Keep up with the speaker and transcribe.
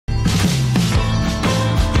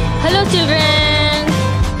Hello children,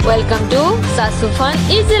 welcome to Sasu Fun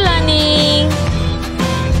Easy Learning.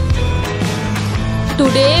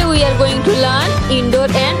 Today we are going to learn indoor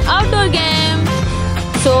and outdoor games.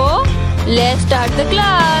 So let's start the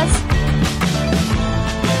class.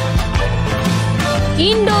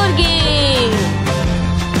 Indoor game.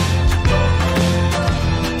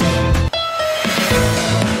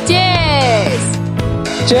 Chess.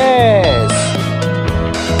 Chess.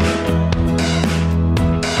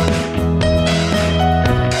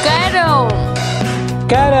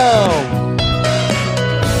 Carom.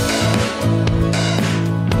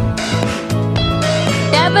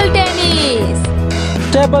 Table tennis.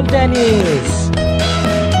 Table tennis.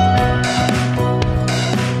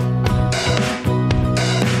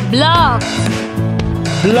 Blocks.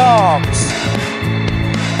 Blocks.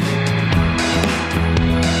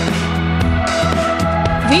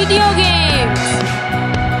 Video games.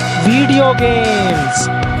 Video games.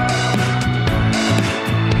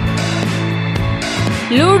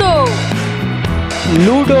 Ludo.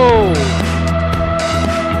 Ludo.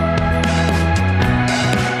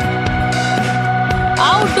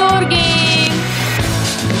 Outdoor game.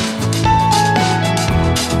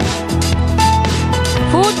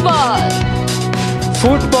 Football.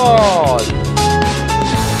 Football.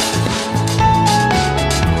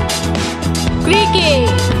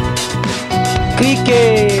 Cricket.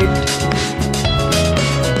 Cricket.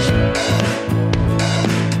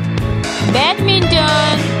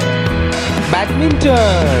 Badminton.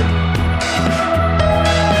 Badminton.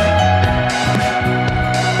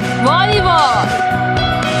 Volleyball.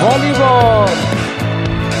 Volleyball.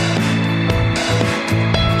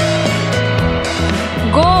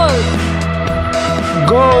 Golf.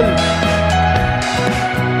 Golf.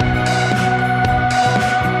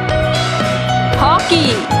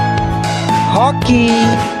 Hockey. Hockey.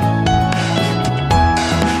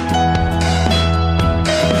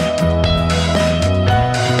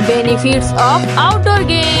 Benefits of outdoor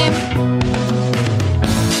game.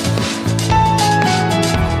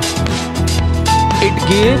 It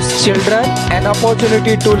gives children an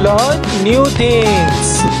opportunity to learn new things.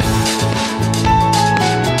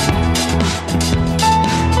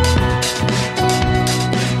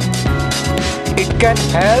 It can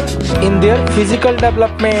help in their physical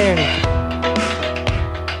development.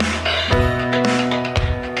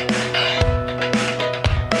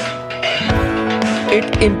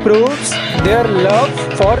 It improves their love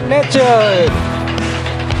for nature.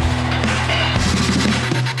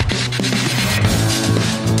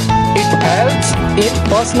 It helps in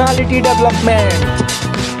personality development.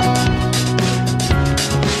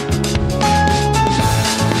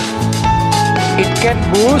 It can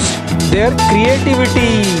boost their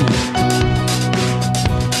creativity.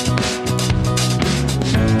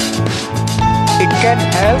 It can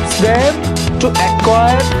help them to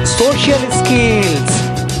acquire social skills.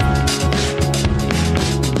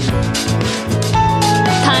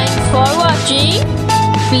 Thanks for watching.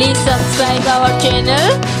 Please subscribe our channel.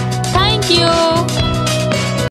 Thank you.